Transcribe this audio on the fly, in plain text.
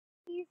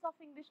of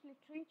English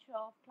Literature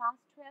of class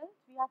 12,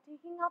 we are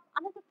taking up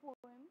another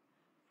poem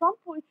from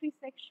poetry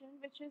section,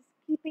 which is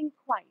Keeping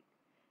Quiet.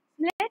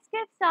 So let's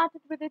get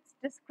started with its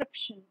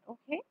description,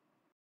 okay?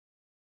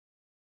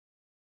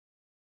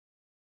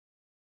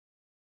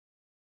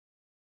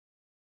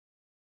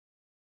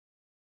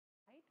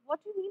 Right?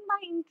 What do you mean by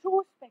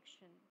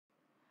introspection?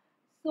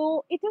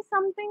 So it is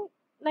something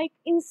like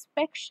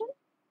inspection,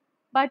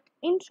 but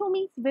intro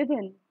means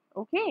within,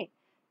 okay?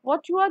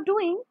 What you are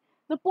doing,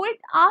 the poet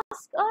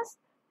asks us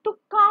to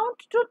count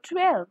to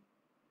 12.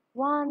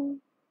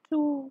 1,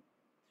 2,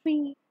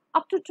 3,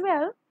 up to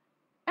 12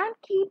 and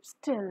keep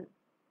still,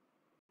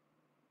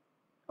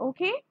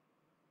 okay?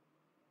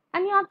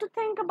 And you have to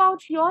think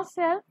about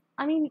yourself.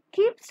 I mean,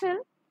 keep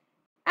still.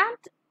 And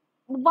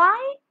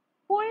why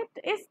poet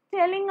is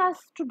telling us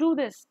to do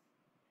this?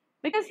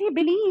 Because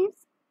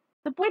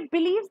the poet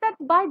believes that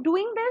by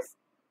doing this,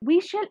 we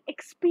shall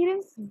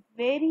experience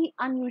very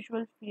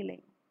unusual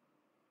feeling.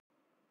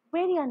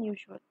 Very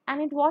unusual.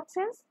 And in what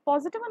sense?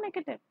 Positive or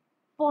negative?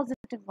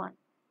 Positive one.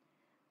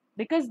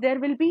 Because there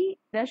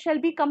shall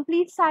be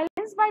complete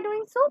silence by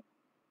doing so.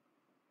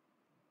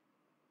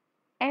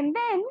 And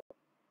then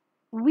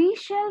we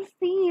shall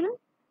feel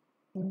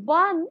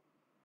one,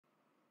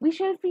 we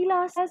shall feel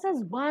ourselves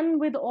as one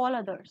with all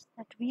others,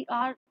 that we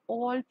are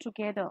all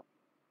together.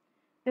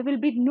 There will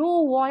be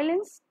no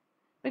violence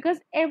because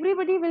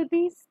everybody will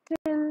be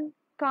still,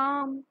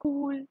 calm,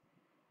 cool.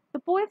 The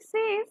poet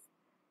says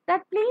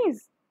that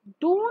please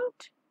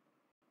don't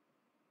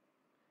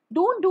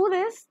do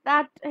this,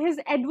 that his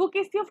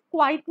advocacy of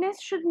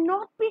quietness should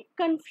not be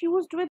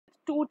confused with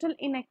total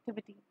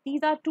inactivity.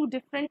 These are two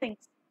different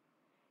things.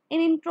 In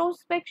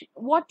introspection,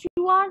 what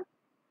you are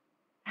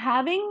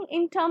having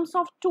in terms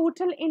of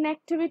total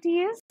inactivity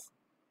is,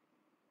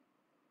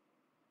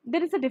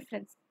 there is a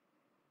difference.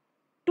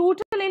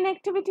 Total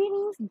inactivity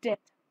means death.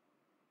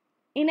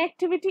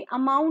 Inactivity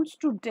amounts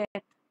to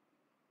death.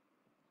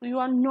 So you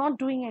are not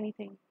doing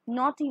anything,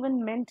 not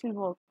even mental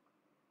work,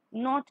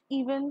 not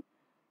even,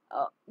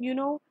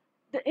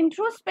 the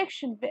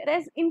introspection.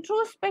 Whereas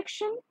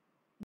introspection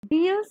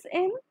deals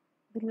in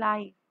the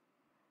life.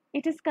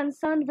 It is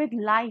concerned with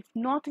life,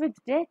 not with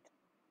death.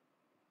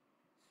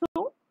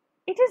 So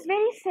it is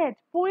very sad.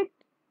 Poet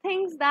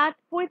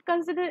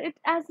consider it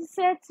as a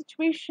sad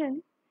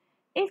situation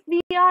if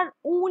we are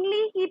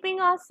only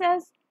keeping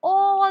ourselves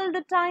all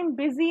the time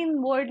busy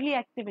in worldly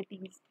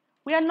activities.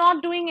 We are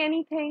not doing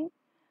anything,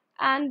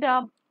 and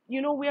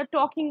we are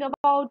talking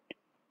about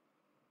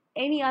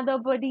any other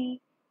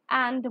body,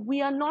 and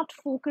we are not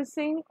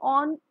focusing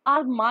on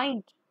our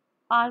mind,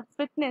 our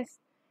fitness,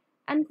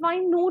 and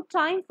find no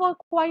time for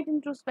quiet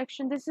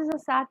introspection. This is a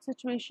sad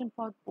situation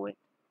for poet,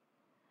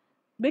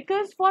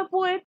 because for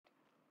poet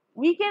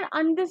we can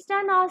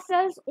understand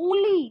ourselves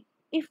only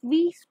if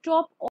we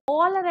stop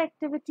all our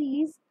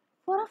activities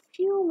for a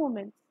few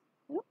moments.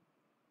 You know,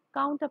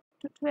 count up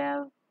to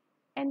 12,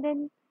 and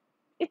then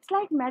it's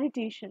like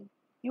meditation.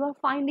 You are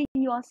finding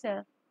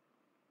yourself.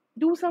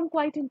 Do some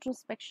quiet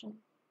introspection.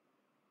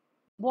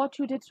 What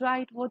you did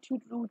right, what you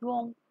did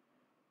wrong.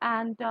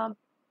 And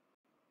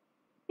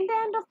in the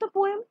end of the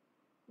poem,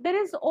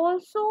 there is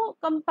also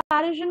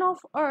comparison of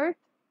earth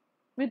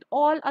with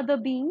all other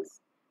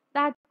beings,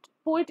 that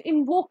poet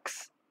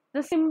invokes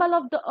the symbol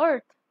of the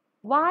earth.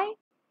 Why?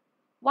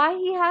 Why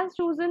he has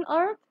chosen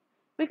earth?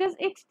 Because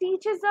it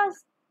teaches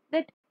us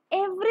that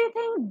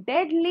everything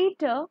dead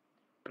later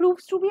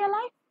proves to be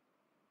alive.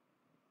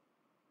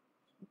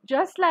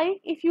 Just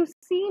like if you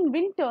see in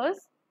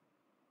winters,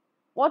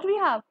 what we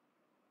have?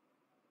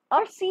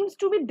 Earth seems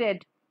to be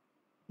dead.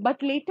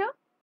 But later,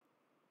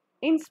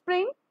 in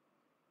spring,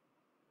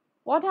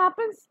 what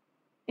happens?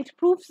 It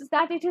proves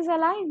that it is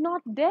alive,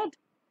 not dead.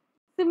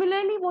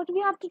 Similarly, what we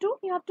have to do?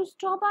 We have to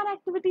stop our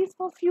activities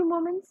for a few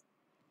moments.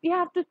 We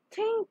have to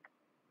think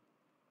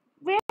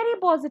very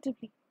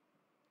positively.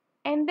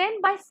 And then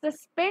by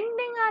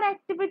suspending our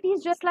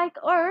activities just like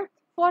earth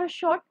for a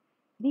short,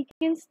 we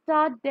can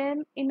start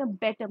them in a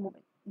better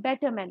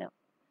manner.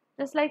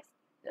 Just like,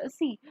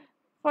 see,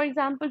 for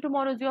example,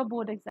 tomorrow is your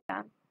board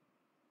exam,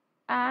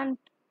 and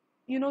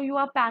you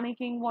are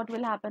panicking, what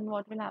will happen.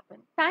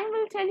 Time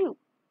will tell you,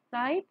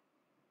 right?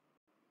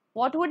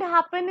 What would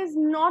happen is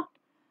not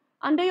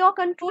under your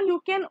control.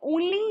 You can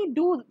only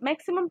do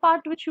maximum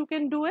part which you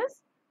can do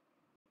is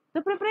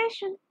the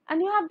preparation,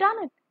 and you have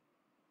done it.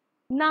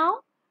 Now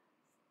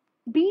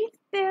be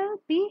still,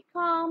 be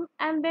calm,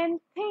 and then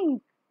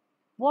think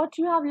what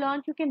you have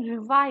learned. You can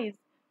revise.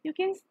 You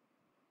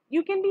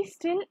can be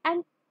still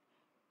and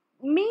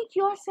make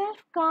yourself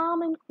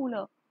calm and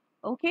cooler.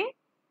 Okay,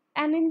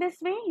 and in this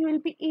way you will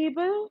be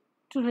able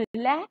to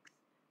relax,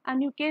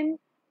 and you can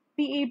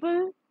be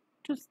able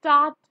to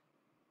start.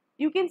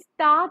 You can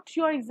start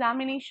your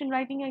examination,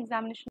 writing your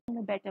examination in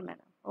a better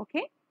manner.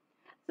 Okay,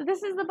 so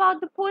this is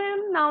about the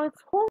poem. Now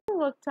it's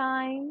homework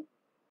time.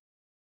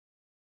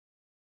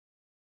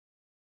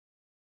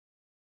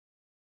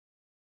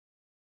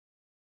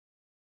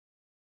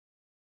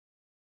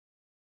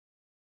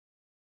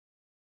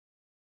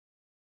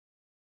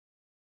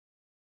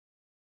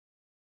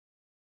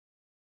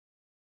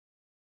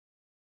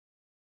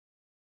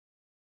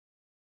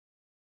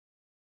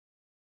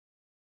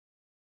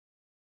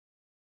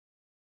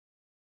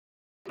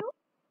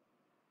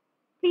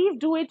 please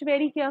do it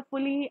very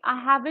carefully. I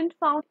haven't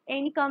found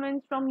any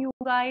comments from you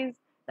guys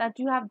that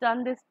you have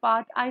done this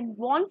part. I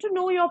want to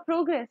know your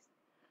progress.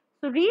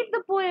 So read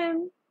the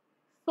poem,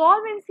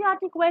 solve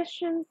NCRT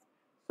questions,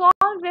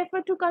 solve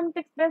refer to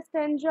context where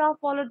stanza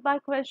followed by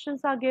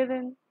questions are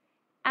given,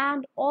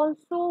 and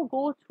also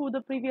go through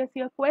the previous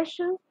year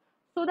questions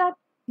so that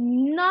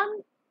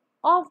none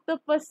of the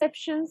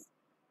perceptions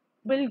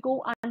will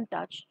go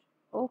untouched.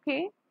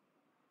 Okay,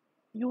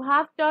 you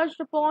have touched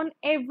upon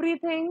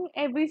everything,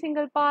 every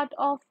single part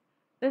of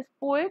this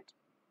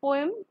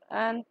poem,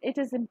 and it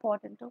is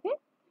important. Okay,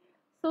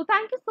 so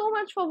thank you so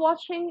much for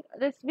watching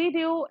this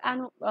video,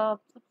 and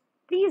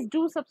please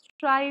do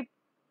subscribe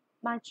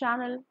my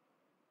channel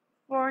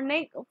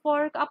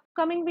for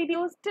upcoming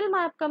videos. Till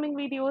my upcoming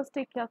videos,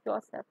 take care of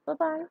yourself. Bye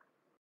bye.